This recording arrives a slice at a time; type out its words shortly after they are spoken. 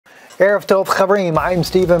Erev Tov Chavrim, I'm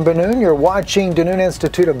Stephen Ben-Nun. You're watching Ben-Nun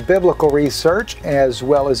Institute of Biblical Research as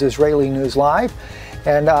well as Israeli News Live.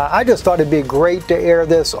 And I just thought it'd be great to air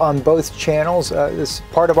this on both channels. This is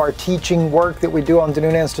part of our teaching work that we do on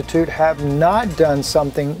Ben-Nun Institute. Have not done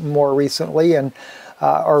something more recently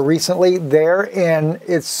there. And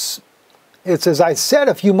it's as I said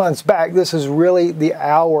a few months back, this is really the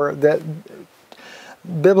hour that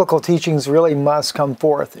biblical teachings really must come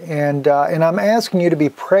forth, and I'm asking you to be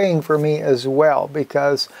praying for me as well,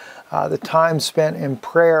 because the time spent in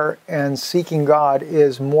prayer and seeking God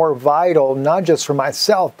is more vital, not just for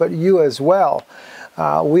myself, but you as well.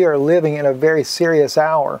 We are living in a very serious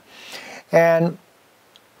hour, and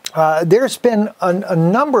there's been a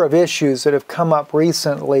number of issues that have come up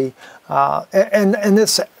recently, and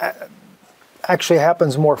this actually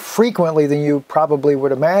happens more frequently than you probably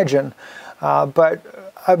would imagine. But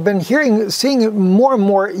I've been seeing more and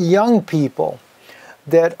more young people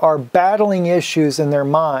that are battling issues in their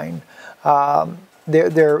mind.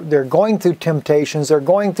 They're going through temptations, they're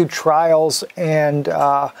going through trials, and they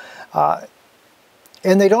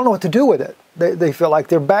don't know what to do with it. They feel like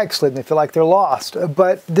they're backslidden, they feel like they're lost.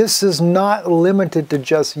 But this is not limited to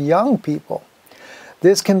just young people.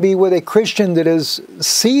 This can be with a Christian that is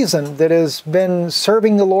seasoned, that has been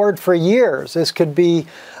serving the Lord for years. This could be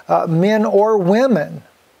men or women.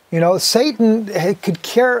 You know, Satan could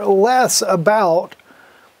care less about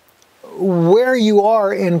where you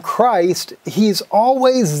are in Christ. He's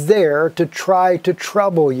always there to try to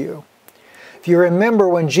trouble you. If you remember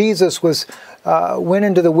when Jesus went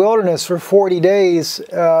into the wilderness for 40 days,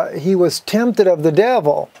 he was tempted of the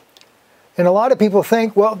devil. And a lot of people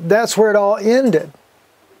think, well, that's where it all ended.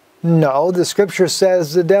 No, the scripture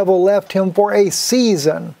says the devil left him for a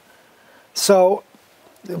season. So,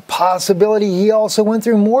 the possibility he also went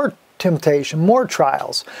through more temptation, more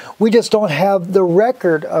trials. We just don't have the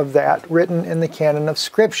record of that written in the canon of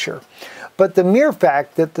Scripture. But the mere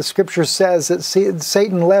fact that the Scripture says that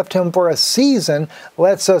Satan left him for a season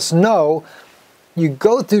lets us know you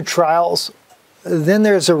go through trials, then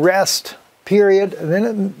there's a rest period, and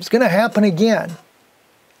then it's going to happen again.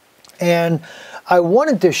 And I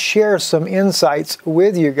wanted to share some insights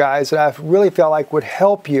with you guys that I really felt like would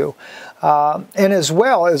help you. And as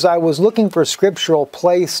well as I was looking for a scriptural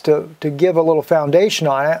place to give a little foundation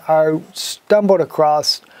on it, I stumbled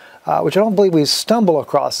across, which I don't believe we stumble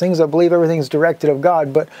across things, I believe everything's directed of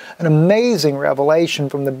God, but an amazing revelation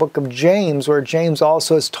from the book of James, where James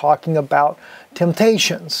also is talking about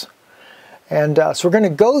temptations. And so we're going to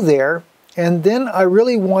go there, and then I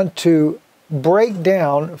really want to break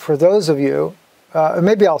down, for those of you,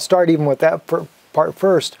 maybe I'll start even with that part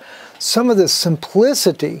first, some of the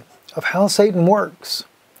simplicity of how Satan works.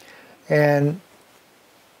 And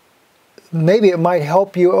maybe it might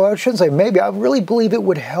help you. Oh, I shouldn't say maybe. I really believe it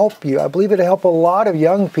would help you. I believe it would help a lot of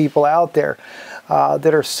young people out there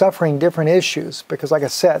that are suffering different issues. Because like I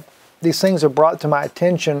said, these things are brought to my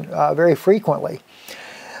attention very frequently.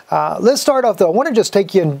 Let's start off, though. I want to just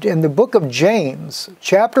take you in the book of James,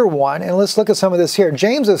 chapter 1, and let's look at some of this here.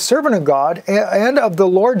 James, a servant of God and of the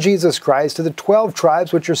Lord Jesus Christ, to the 12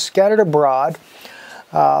 tribes which are scattered abroad,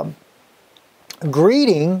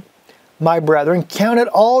 greeting, my brethren, count it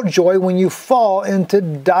all joy when you fall into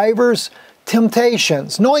divers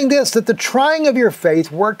temptations, knowing this, that the trying of your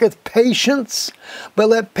faith worketh patience, but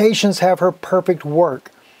let patience have her perfect work,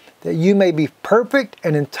 that you may be perfect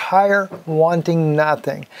and entire, wanting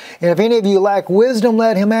nothing. And if any of you lack wisdom,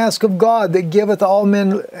 let him ask of God, that giveth all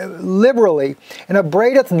men liberally, and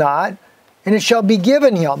upbraideth not, and it shall be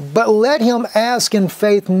given him. But let him ask in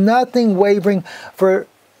faith, nothing wavering, for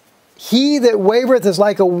he that wavereth is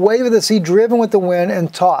like a wave of the sea, driven with the wind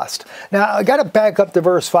and tossed. Now, I got to back up to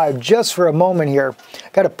verse 5 just for a moment here. I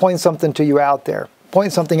got to point something to you out there.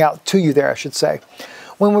 Point something out to you there, I should say.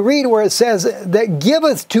 When we read where it says, that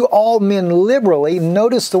giveth to all men liberally,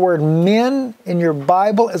 notice the word men in your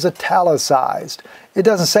Bible is italicized. It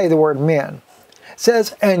doesn't say the word men. It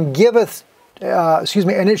says, and giveth,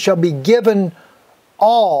 and it shall be given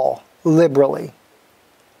all liberally.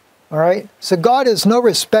 All right? So God is no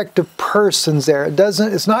respect of persons there.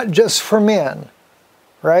 It's not just for men,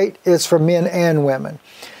 right? It's for men and women.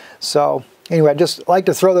 So anyway, I just like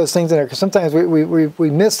to throw those things in there, because sometimes we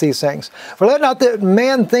miss these things. For let not that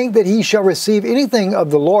man think that he shall receive anything of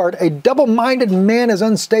the Lord. A double-minded man is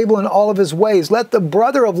unstable in all of his ways. Let the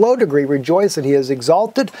brother of low degree rejoice that he is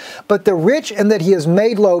exalted, but the rich in that he is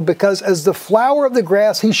made low, because as the flower of the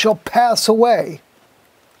grass he shall pass away.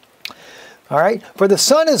 All right? For the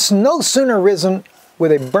sun is no sooner risen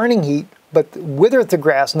with a burning heat, but withereth the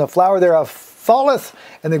grass, and the flower thereof falleth,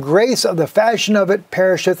 and the grace of the fashion of it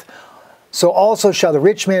perisheth. so also shall the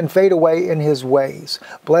rich man fade away in his ways.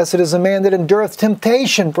 Blessed is the man that endureth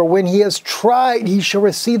temptation, for when he is tried, he shall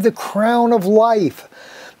receive the crown of life,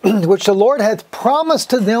 which the Lord hath promised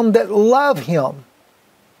to them that love him.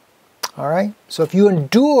 All right? So if you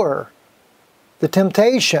endure the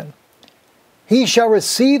temptation, he shall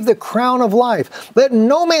receive the crown of life. Let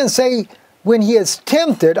no man say when he is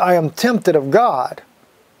tempted, I am tempted of God.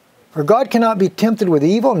 For God cannot be tempted with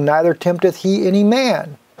evil, neither tempteth he any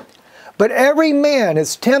man. But every man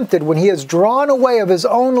is tempted when he is drawn away of his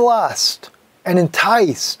own lust and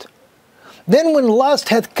enticed. Then when lust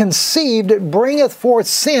hath conceived, it bringeth forth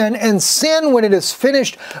sin, and sin, when it is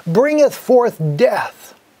finished, bringeth forth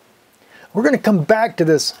death. We're going to come back to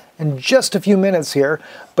this in just a few minutes here,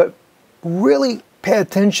 but really pay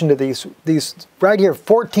attention to these right here,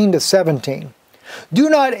 14 to 17. Do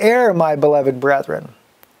not err, my beloved brethren.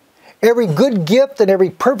 Every good gift and every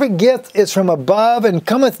perfect gift is from above and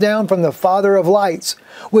cometh down from the Father of lights,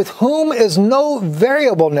 with whom is no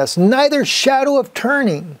variableness, neither shadow of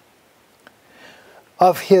turning.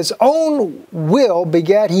 Of his own will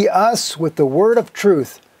begat he us with the word of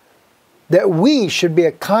truth, that we should be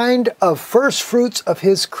a kind of first fruits of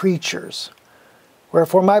his creatures.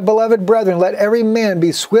 Wherefore, my beloved brethren, let every man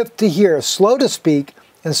be swift to hear, slow to speak,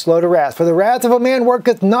 and slow to wrath. For the wrath of a man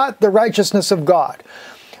worketh not the righteousness of God.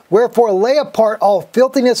 Wherefore lay apart all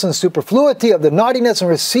filthiness and superfluity of the naughtiness, and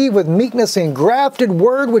receive with meekness the engrafted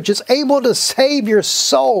word, which is able to save your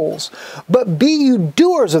souls. But be you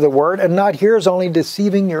doers of the word, and not hearers only,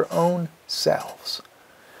 deceiving your own selves.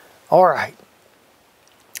 All right.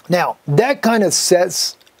 Now, that kind of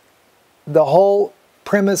sets the whole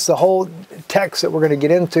premise, the whole text that we're going to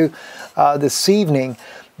get into this evening.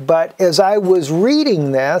 But as I was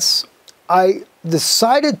reading this, I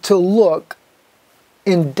decided to look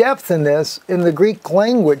in depth in this in the Greek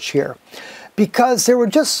language here, because there were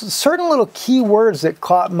just certain little key words that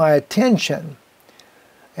caught my attention.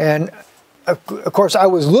 And of course, I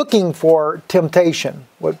was looking for temptation,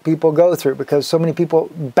 what people go through, because so many people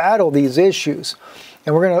battle these issues.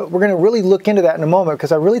 And we're gonna really look into that in a moment,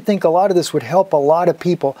 because I really think a lot of this would help a lot of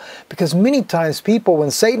people, because many times people, when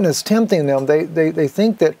Satan is tempting them, they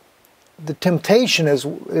think that the temptation is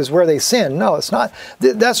where they sin. No, it's not.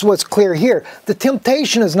 That's what's clear here. The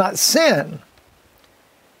temptation is not sin.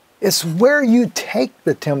 It's where you take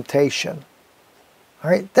the temptation.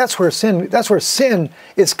 All right? That's where sin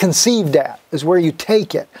is conceived at, is where you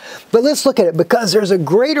take it. But let's look at it, because there's a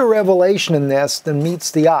greater revelation in this than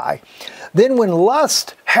meets the eye. Then when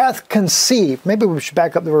lust hath conceived, maybe we should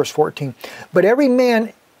back up to verse 14. But every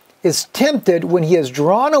man is tempted when he is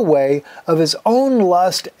drawn away of his own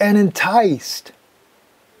lust and enticed.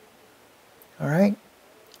 All right?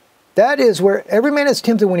 That is where every man is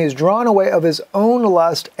tempted when he is drawn away of his own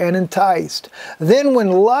lust and enticed. Then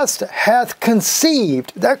when lust hath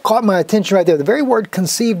conceived, that caught my attention right there, the very word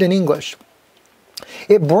conceived in English.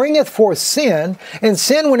 It bringeth forth sin, and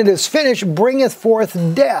sin, when it is finished, bringeth forth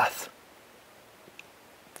death.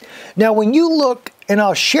 Now when you look, and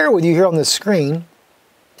I'll share with you here on the screen,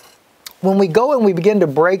 when we go and we begin to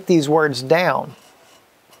break these words down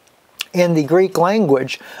in the Greek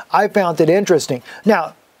language, I found it interesting.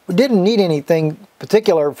 Now, we didn't need anything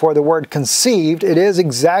particular for the word conceived. It is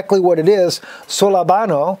exactly what it is,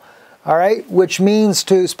 solabano, all right, which means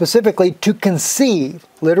specifically to conceive,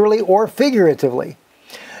 literally or figuratively.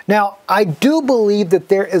 Now, I do believe that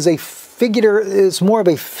there is more of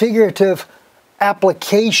a figurative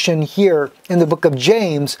application here in the book of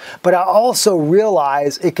James, but I also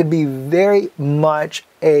realize it could be very much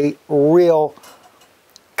a real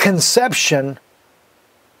conception,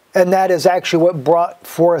 and that is actually what brought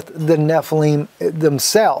forth the Nephilim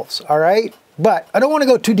themselves, all right? But I don't want to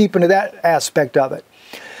go too deep into that aspect of it.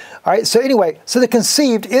 All right, so anyway, so the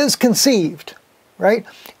conceived is conceived, right?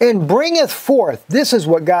 And bringeth forth, this is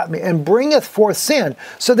what got me, and bringeth forth sin.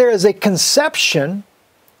 So there is a conception,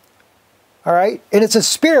 all right, and it's a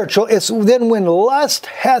spiritual. It's then when lust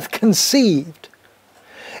hath conceived,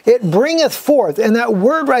 it bringeth forth, and that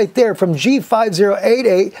word right there from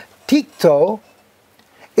G5088, tikto,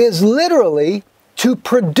 is literally to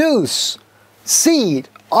produce seed,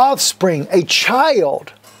 offspring, a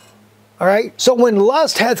child. All right, so when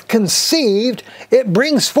lust hath conceived, it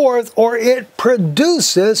brings forth, or it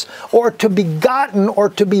produces, or to be begotten, or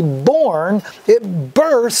to be born, it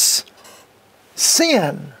births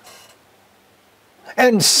sin.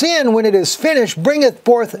 And sin, when it is finished, bringeth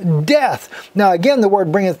forth death. Now again, the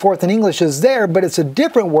word bringeth forth in English is there, but it's a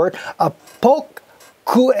different word,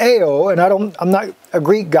 apokueo, and I'm not a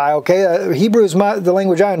Greek guy, okay? Hebrew is the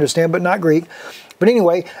language I understand, but not Greek. But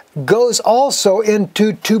anyway, goes also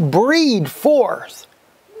into to breed forth.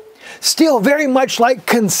 Still very much like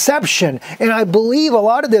conception. And I believe a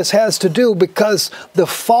lot of this has to do because the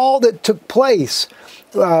fall that took place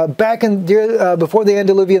back in before the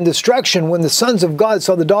antediluvian destruction, when the sons of God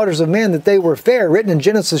saw the daughters of men that they were fair, written in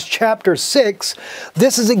Genesis chapter 6,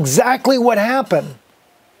 this is exactly what happened.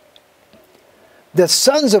 The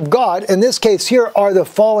sons of God, in this case here, are the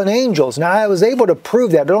fallen angels. Now, I was able to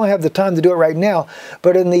prove that. I don't have the time to do it right now.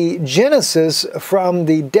 But in the Genesis from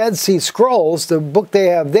the Dead Sea Scrolls, the book they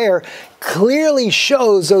have there, clearly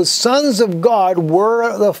shows those sons of God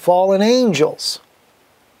were the fallen angels.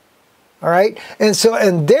 All right? And so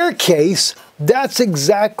in their case,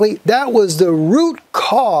 that was the root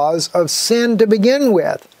cause of sin to begin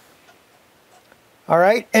with. All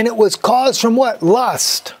right? And it was caused from what?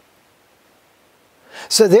 Lust.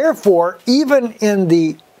 So therefore, even in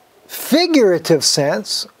the figurative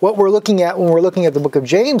sense, what we're looking at when we're looking at the book of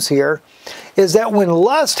James here, is that when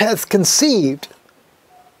lust hath conceived,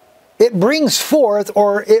 it brings forth,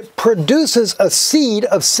 or it produces a seed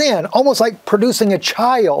of sin, almost like producing a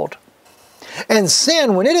child. And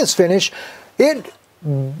sin, when it is finished, it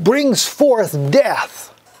brings forth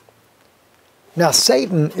death. Now,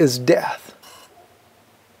 Satan is death.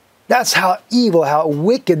 That's how evil, how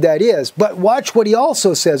wicked that is. But watch what he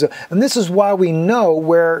also says, and this is why we know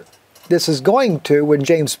where this is going to when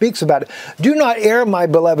James speaks about it. Do not err, my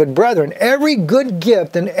beloved brethren. Every good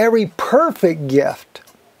gift and every perfect gift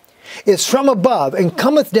is from above and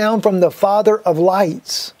cometh down from the Father of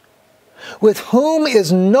lights, with whom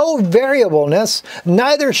is no variableness,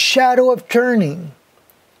 neither shadow of turning.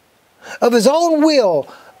 Of his own will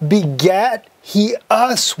begat he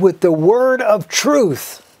us with the word of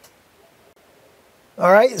truth.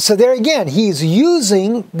 All right, so there again, he's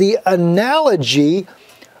using the analogy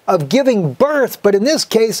of giving birth, but in this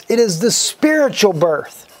case, it is the spiritual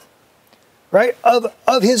birth, right?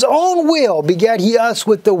 Of his own will begat he us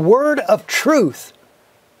with the word of truth.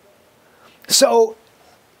 So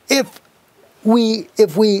if we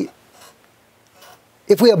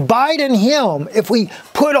abide in him, if we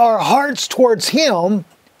put our hearts towards him,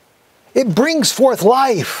 it brings forth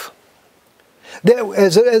life.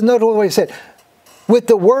 As note what he said, with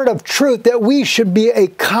the word of truth, that we should be a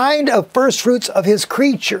kind of first fruits of his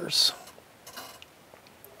creatures.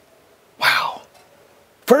 Wow.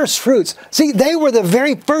 First fruits. See, they were the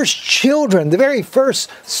very first children, the very first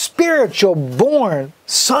spiritual born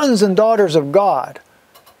sons and daughters of God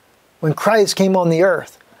when Christ came on the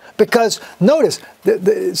earth. Because notice,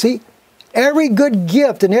 see, every good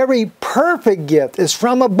gift and every perfect gift is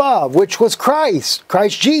from above, which was Christ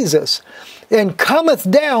Jesus, and cometh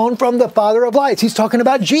down from the Father of lights. He's talking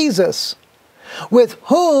about Jesus, with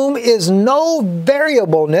whom is no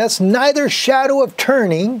variableness, neither shadow of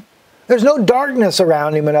turning. There's no darkness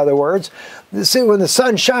around him, in other words. See, when the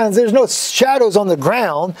sun shines, there's no shadows on the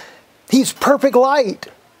ground. He's perfect light.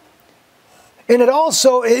 And it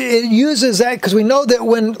also, it uses that because we know that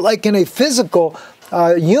when, like in a physical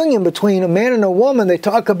union between a man and a woman, they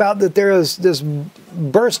talk about that there is this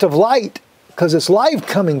burst of light because it's life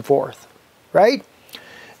coming forth. Right?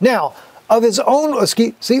 Now, of his own, of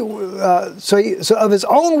his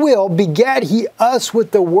own will begat he us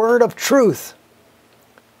with the word of truth.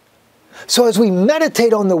 So as we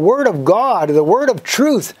meditate on the word of God, the word of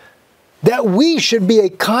truth, that we should be a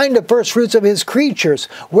kind of first fruits of his creatures.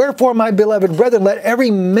 Wherefore, my beloved brethren, let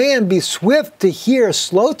every man be swift to hear,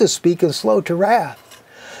 slow to speak, and slow to wrath.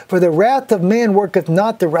 For the wrath of man worketh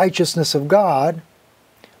not the righteousness of God.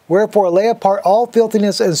 Wherefore lay apart all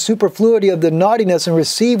filthiness and superfluity of the naughtiness, and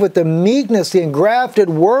receive with the meekness the engrafted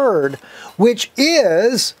word, which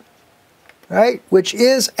is, right, which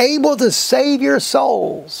is able to save your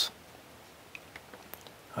souls.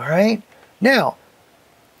 All right? Now,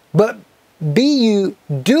 but be you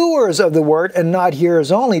doers of the word and not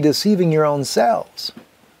hearers only, deceiving your own selves.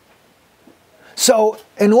 So,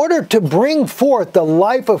 in order to bring forth the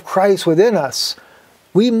life of Christ within us,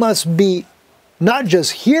 we must be not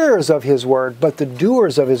just hearers of his word, but the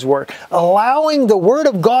doers of his word, allowing the word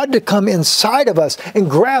of God to come inside of us and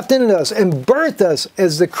graft into us and birth us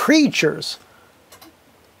as the creatures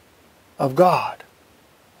of God.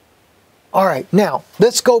 All right, now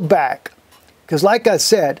let's go back, because like I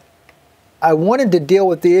said, I wanted to deal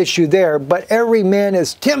with the issue there, but every man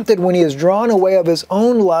is tempted when he is drawn away of his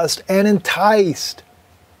own lust and enticed.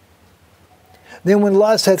 Then when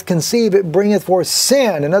lust hath conceived, it bringeth forth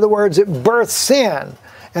sin. In other words, it births sin.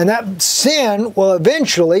 And that sin will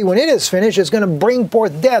eventually, when it is finished, is going to bring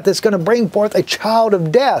forth death. It's going to bring forth a child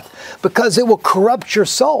of death, because it will corrupt your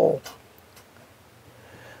soul.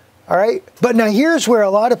 All right? But now here's where a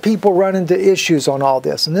lot of people run into issues on all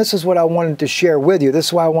this. And this is what I wanted to share with you. This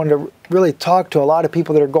is why I wanted to really talk to a lot of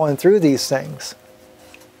people that are going through these things.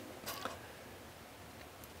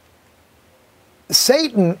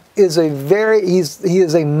 Satan is he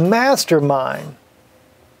is a mastermind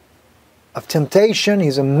of temptation.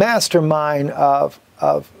 He's a mastermind of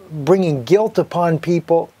bringing guilt upon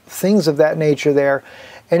people, things of that nature there.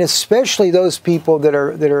 And especially those people that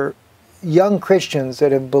are young Christians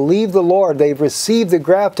that have believed the Lord. They've received the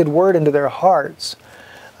grafted word into their hearts.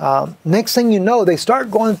 Next thing you know, they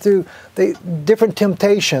start going through different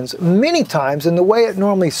temptations. Many times, and the way it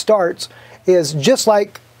normally starts is just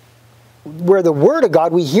like where the Word of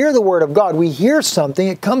God, we hear the Word of God, we hear something,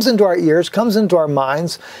 it comes into our ears, comes into our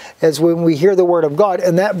minds, as when we hear the Word of God,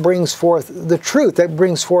 and that brings forth the truth, that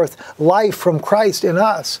brings forth life from Christ in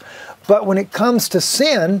us. But when it comes to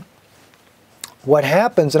sin, what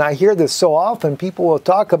happens, and I hear this so often, people will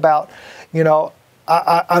talk about, you know,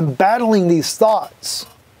 I'm battling these thoughts,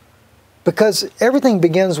 because everything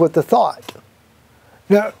begins with the thought.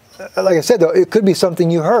 Now, like I said, though, it could be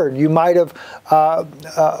something you heard. You might have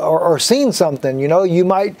or seen something. You know, you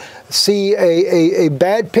might see a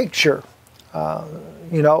bad picture.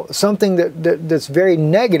 You know, something that's very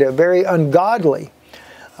negative, very ungodly.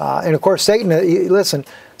 And of course, Satan. Listen,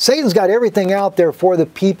 Satan's got everything out there for the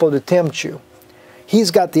people to tempt you. He's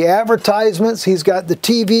got the advertisements, he's got the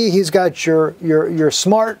TV, he's got your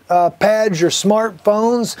smart pads, your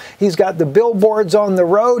smartphones, he's got the billboards on the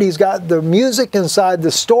road, he's got the music inside the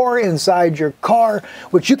store, inside your car,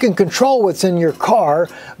 which you can control what's in your car,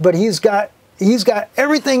 but he's got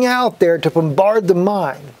everything out there to bombard the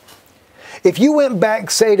mind. If you went back,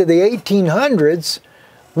 say, to the 1800s,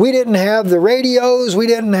 we didn't have the radios, we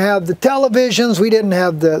didn't have the televisions, we didn't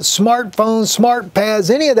have the smartphones, smart pads,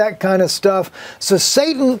 any of that kind of stuff. So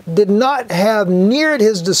Satan did not have near at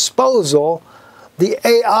his disposal the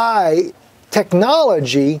AI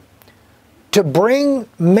technology to bring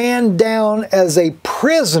man down as a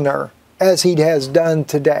prisoner as he has done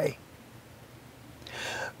today.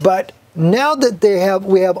 But now that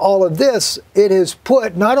we have all of this, it has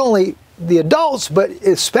put not only the adults, but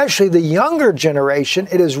especially the younger generation,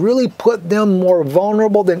 it has really put them more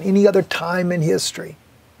vulnerable than any other time in history.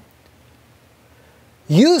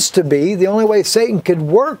 Used to be, the only way Satan could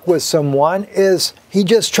work with someone is he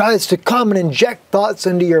just tries to come and inject thoughts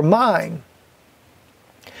into your mind.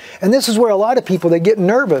 And this is where a lot of people, they get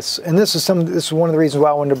nervous. And this is one of the reasons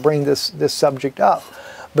why I wanted to bring this subject up.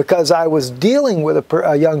 Because I was dealing with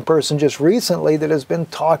a young person just recently that has been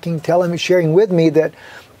talking, sharing with me that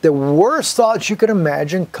the worst thoughts you could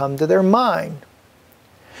imagine come to their mind.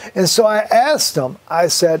 And so I asked them, I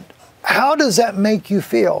said, how does that make you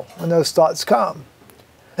feel when those thoughts come?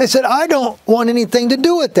 They said, I don't want anything to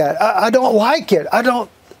do with that. I don't like it. I don't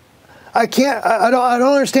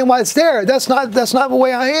understand why it's there. That's not the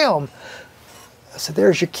way I am. I said,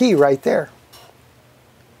 there's your key right there.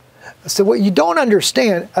 I said, what you don't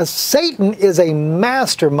understand, Satan is a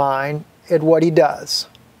mastermind at what he does.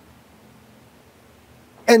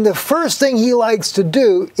 And the first thing he likes to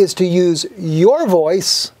do is to use your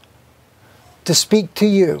voice to speak to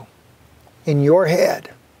you in your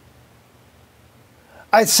head.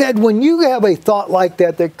 I said, when you have a thought like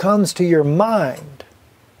that comes to your mind,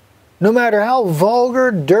 no matter how vulgar,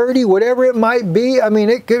 dirty, whatever it might be, I mean,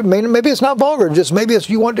 maybe it's not vulgar, just maybe it's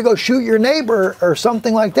you want to go shoot your neighbor or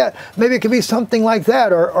something like that. Maybe it could be something like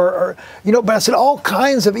that, or you know, but I said, all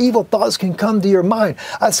kinds of evil thoughts can come to your mind.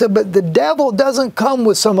 I said, but the devil doesn't come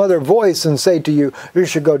with some other voice and say to you, you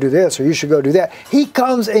should go do this or you should go do that. He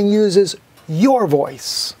comes and uses your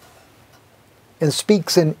voice and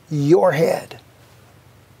speaks in your head.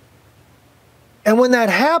 And when that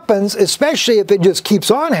happens, especially if it just keeps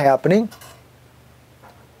on happening,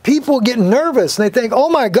 people get nervous and they think, oh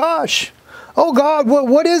my gosh, oh God,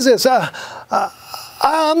 what is this? I'm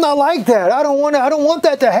not like that. I don't want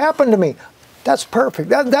that to happen to me. That's perfect.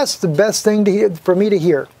 That's the best thing to hear, for me to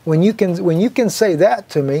hear. When you can say that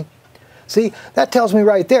to me, see, that tells me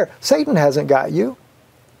right there, Satan hasn't got you.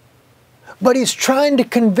 But he's trying to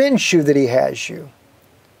convince you that he has you.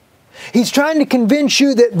 He's trying to convince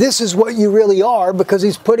you that this is what you really are because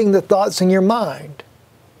he's putting the thoughts in your mind.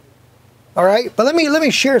 All right? But let me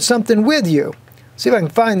share something with you. See if I can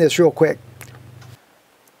find this real quick.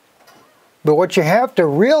 But what you have to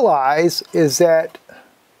realize is that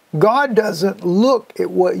God doesn't look at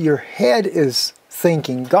what your head is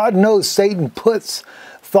thinking. God knows Satan puts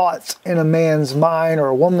thoughts in a man's mind or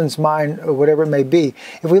a woman's mind or whatever it may be.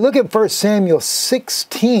 If we look at 1 Samuel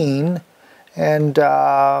 16, and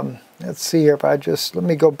let's see here, let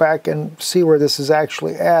me go back and see where this is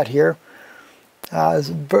actually at here.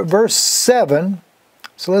 verse 7.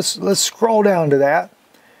 So let's scroll down to that.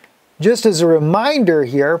 Just as a reminder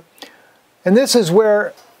here, and this is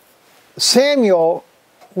where Samuel,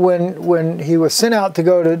 when he was sent out to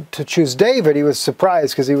go to choose David, he was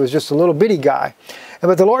surprised because he was just a little bitty guy.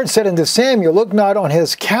 But the Lord said unto Samuel, look not on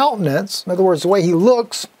his countenance, in other words, the way he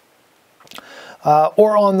looks,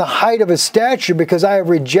 or on the height of his stature, because I have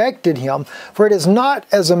rejected him. For it is not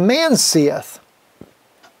as a man seeth.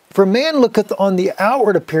 For man looketh on the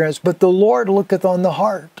outward appearance, but the Lord looketh on the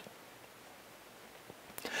heart.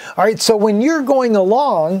 All right, so when you're going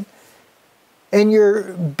along and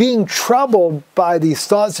you're being troubled by these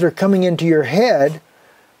thoughts that are coming into your head,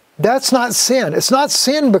 that's not sin. It's not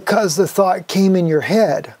sin because the thought came in your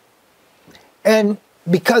head. And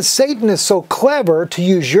because Satan is so clever to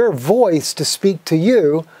use your voice to speak to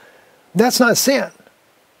you, that's not sin.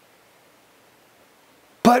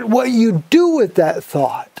 But what you do with that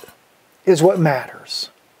thought is what matters.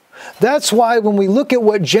 That's why when we look at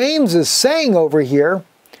what James is saying over here,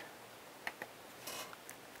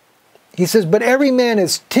 he says, but every man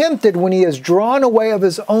is tempted when he is drawn away of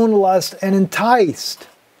his own lust and enticed.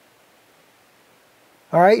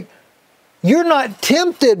 All right? You're not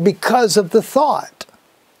tempted because of the thought.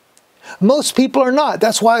 Most people are not.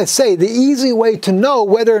 That's why I say the easy way to know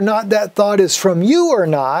whether or not that thought is from you or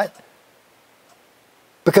not,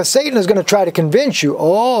 because Satan is going to try to convince you.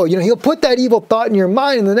 Oh, he'll put that evil thought in your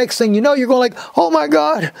mind, and the next thing you know, you're going like, oh my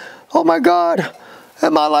God,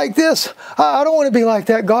 am I like this? I don't want to be like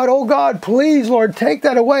that, God. Oh God, please, Lord, take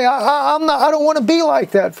that away. I don't want to be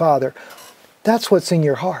like that, Father. That's what's in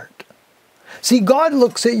your heart. See, God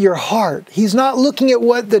looks at your heart. He's not looking at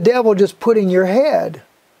what the devil just put in your head.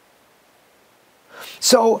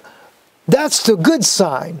 So that's the good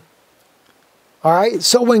sign. All right,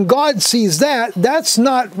 so when God sees that, that's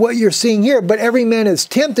not what you're seeing here. But every man is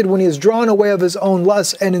tempted when he is drawn away of his own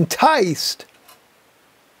lust and enticed.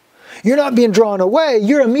 You're not being drawn away.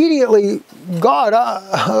 You're immediately, God,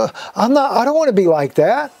 I don't want to be like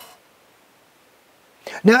that.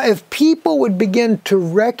 Now, if people would begin to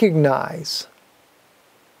recognize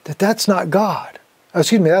that that's not God, if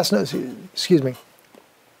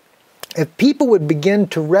people would begin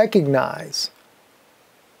to recognize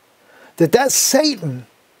that that's Satan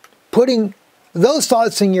putting those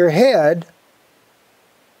thoughts in your head,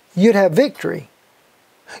 you'd have victory.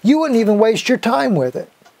 You wouldn't even waste your time with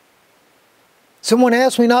it. Someone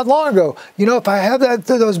asked me not long ago, if I have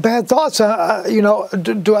those bad thoughts,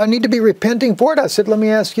 do I need to be repenting for it? I said, let me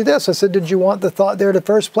ask you this. I said, did you want the thought there in the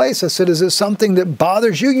first place? I said, is it something that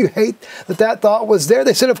bothers you? You hate that thought was there?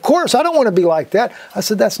 They said, of course, I don't want to be like that. I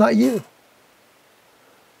said, that's not you.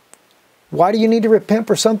 Why do you need to repent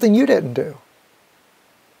for something you didn't do?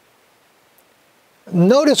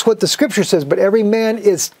 Notice what the scripture says, but every man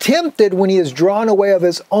is tempted when he is drawn away of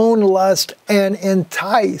his own lust and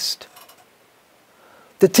enticed.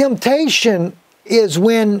 The temptation is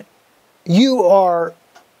when you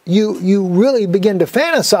really begin to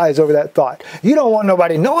fantasize over that thought. You don't want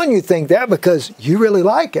nobody knowing you think that because you really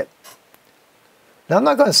like it. Now, I'm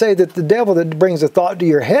not going to say that the devil that brings a thought to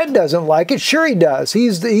your head doesn't like it. Sure he does.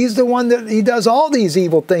 He's the one that he does all these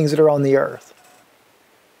evil things that are on the earth.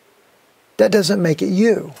 That doesn't make it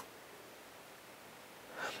you.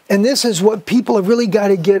 And this is what people have really got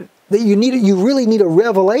to get, that you really need a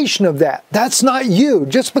revelation of that. That's not you.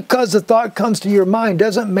 Just because the thought comes to your mind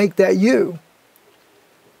doesn't make that you.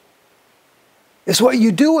 It's what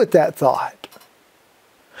you do with that thought.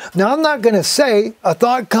 Now, I'm not going to say a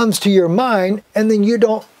thought comes to your mind and then you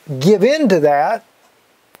don't give in to that.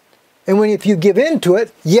 And if you give in to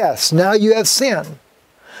it, yes, now you have sin.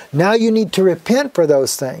 Now you need to repent for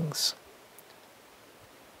those things.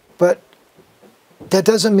 But that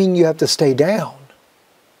doesn't mean you have to stay down.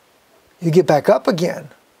 You get back up again.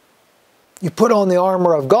 You put on the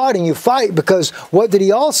armor of God and you fight, because what did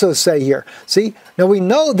he also say here? See, now we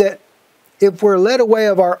know that if we're led away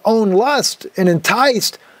of our own lust and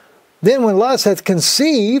enticed, then when lust hath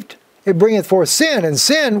conceived, it bringeth forth sin. And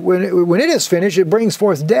sin, when it is finished, it brings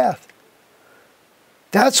forth death.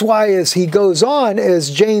 That's why as he goes on,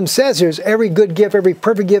 as James says, there's every good gift, every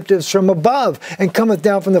perfect gift is from above, and cometh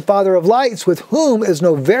down from the Father of lights, with whom is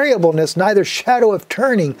no variableness, neither shadow of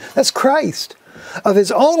turning. That's Christ. Of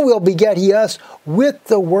his own will begat he us with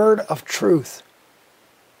the word of truth.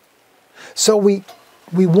 So we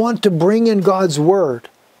want to bring in God's word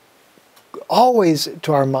always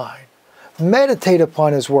to our mind. Meditate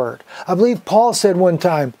upon his word. I believe Paul said one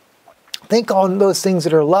time, think on those things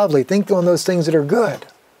that are lovely. Think on those things that are good.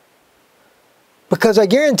 Because I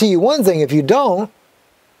guarantee you one thing, if you don't,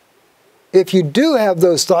 if you do have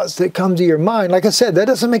those thoughts that come to your mind, like I said, that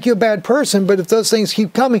doesn't make you a bad person, but if those things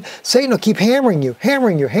keep coming, Satan will keep hammering you,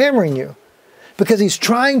 hammering you, hammering you, because he's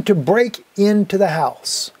trying to break into the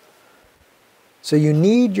house. So you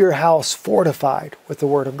need your house fortified with the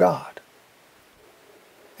Word of God.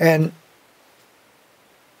 And,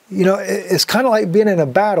 you know, it's kind of like being in a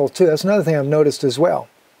battle, too. That's another thing I've noticed as well.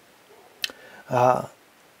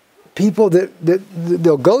 People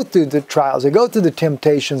they'll go through the trials, they go through the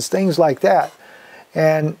temptations, things like that.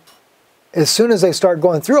 And as soon as they start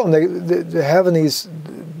going through them, they're having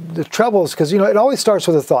the troubles, because, you know, it always starts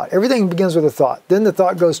with a thought. Everything begins with a thought. Then the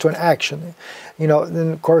thought goes to an action. You know,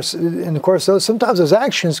 then of course, sometimes those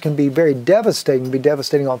actions can be very devastating. Can be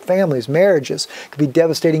devastating on families, marriages. It could be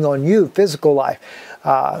devastating on you, physical life.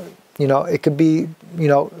 You know, it could be, you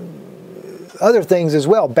know, other things as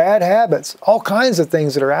well, bad habits, all kinds of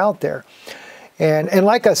things that are out there. And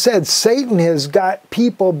like I said, Satan has got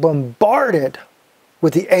people bombarded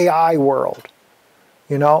with the AI world,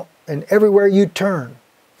 you know, and everywhere you turn,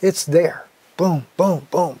 it's there. Boom, boom,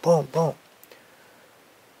 boom, boom, boom.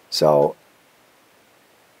 So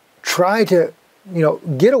try to, you know,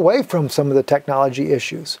 get away from some of the technology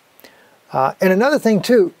issues. And another thing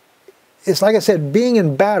too, it's like I said, being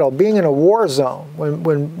in battle, being in a war zone.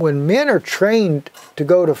 When men are trained to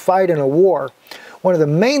go to fight in a war, one of the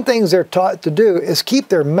main things they're taught to do is keep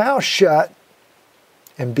their mouth shut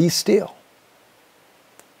and be still.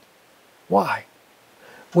 Why?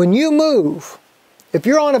 When you move, if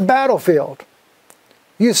you're on a battlefield,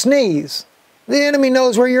 you sneeze, the enemy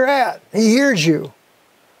knows where you're at. He hears you.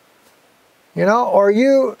 You know, or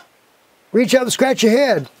you reach up and scratch your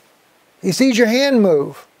head. He sees your hand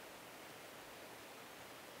move.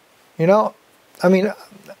 You know, I mean,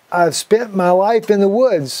 I've spent my life in the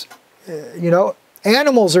woods. You know,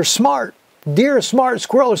 animals are smart. Deer are smart.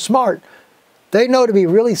 Squirrel are smart. They know to be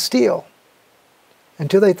really still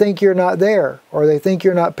until they think you're not there, or they think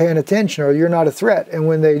you're not paying attention, or you're not a threat. And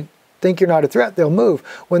when they think you're not a threat, they'll move.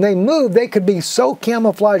 When they move, they could be so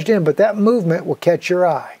camouflaged in, but that movement will catch your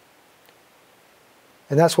eye.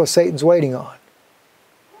 And that's what Satan's waiting on.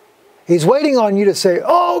 He's waiting on you to say,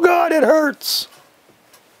 "Oh God, it hurts."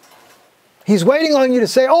 He's waiting on you to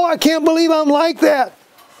say, "Oh, I can't believe I'm like that."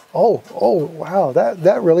 Oh, wow,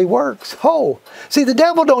 that really works. Oh, see, the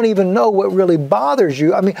devil don't even know what really bothers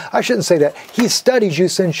you. I mean, I shouldn't say that. He studies you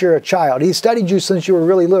since you're a child. He studied you since you were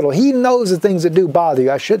really little. He knows the things that do bother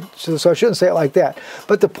you. So I shouldn't say it like that.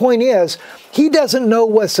 But the point is, he doesn't know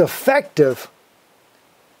what's effective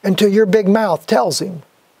until your big mouth tells him.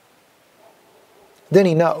 Then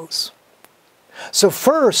he knows. So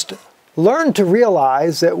first, learn to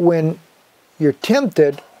realize that when you're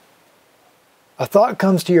tempted, a thought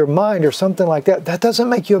comes to your mind or something like that, that doesn't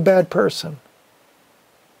make you a bad person.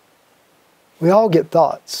 We all get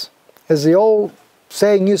thoughts. As the old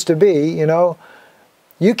saying used to be, you know,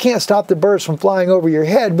 you can't stop the birds from flying over your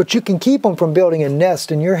head, but you can keep them from building a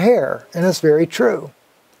nest in your hair. And that's very true.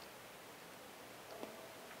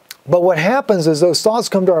 But what happens is those thoughts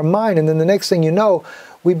come to our mind, and then the next thing you know,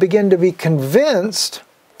 we begin to be convinced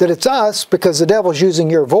that it's us because the devil's using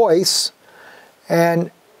your voice, and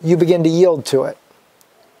you begin to yield to it.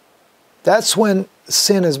 That's when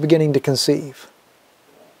sin is beginning to conceive.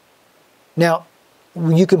 Now,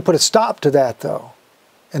 you can put a stop to that, though,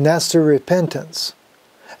 and that's through repentance.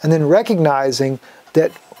 And then recognizing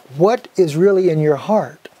that what is really in your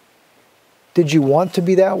heart. Did you want to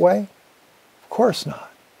be that way? Of course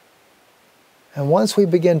not. And once we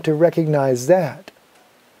begin to recognize that,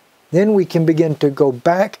 then we can begin to go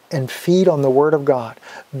back and feed on the Word of God,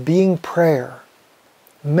 being prayer,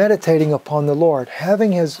 meditating upon the Lord,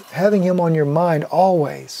 having Him on your mind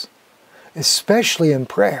always, especially in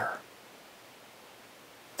prayer.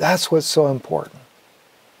 That's what's so important.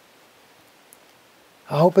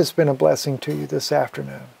 I hope it's been a blessing to you this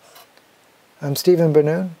afternoon. I'm Stephen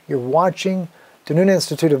Ben-Nun. You're watching the Ben-Nun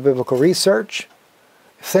Institute of Biblical Research.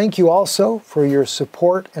 Thank you also for your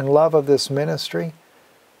support and love of this ministry.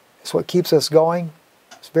 It's what keeps us going.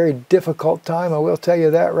 It's a very difficult time, I will tell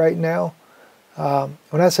you that right now.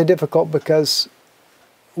 When I say difficult, because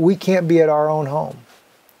we can't be at our own home.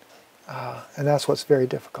 And that's what's very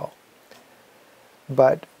difficult.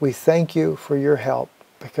 But we thank you for your help,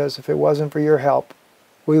 because if it wasn't for your help,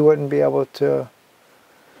 we wouldn't be able to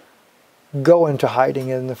go into hiding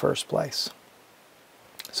in the first place.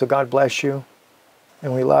 So God bless you,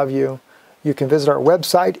 and we love you. You can visit our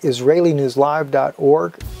website,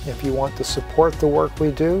 IsraeliNewsLive.org, if you want to support the work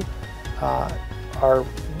we do. Our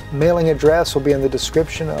mailing address will be in the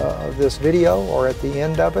description of this video or at the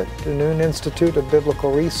end of it, the Ben-Nun Institute of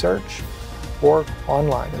Biblical Research, or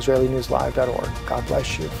online, IsraeliNewsLive.org. God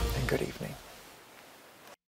bless you. good evening.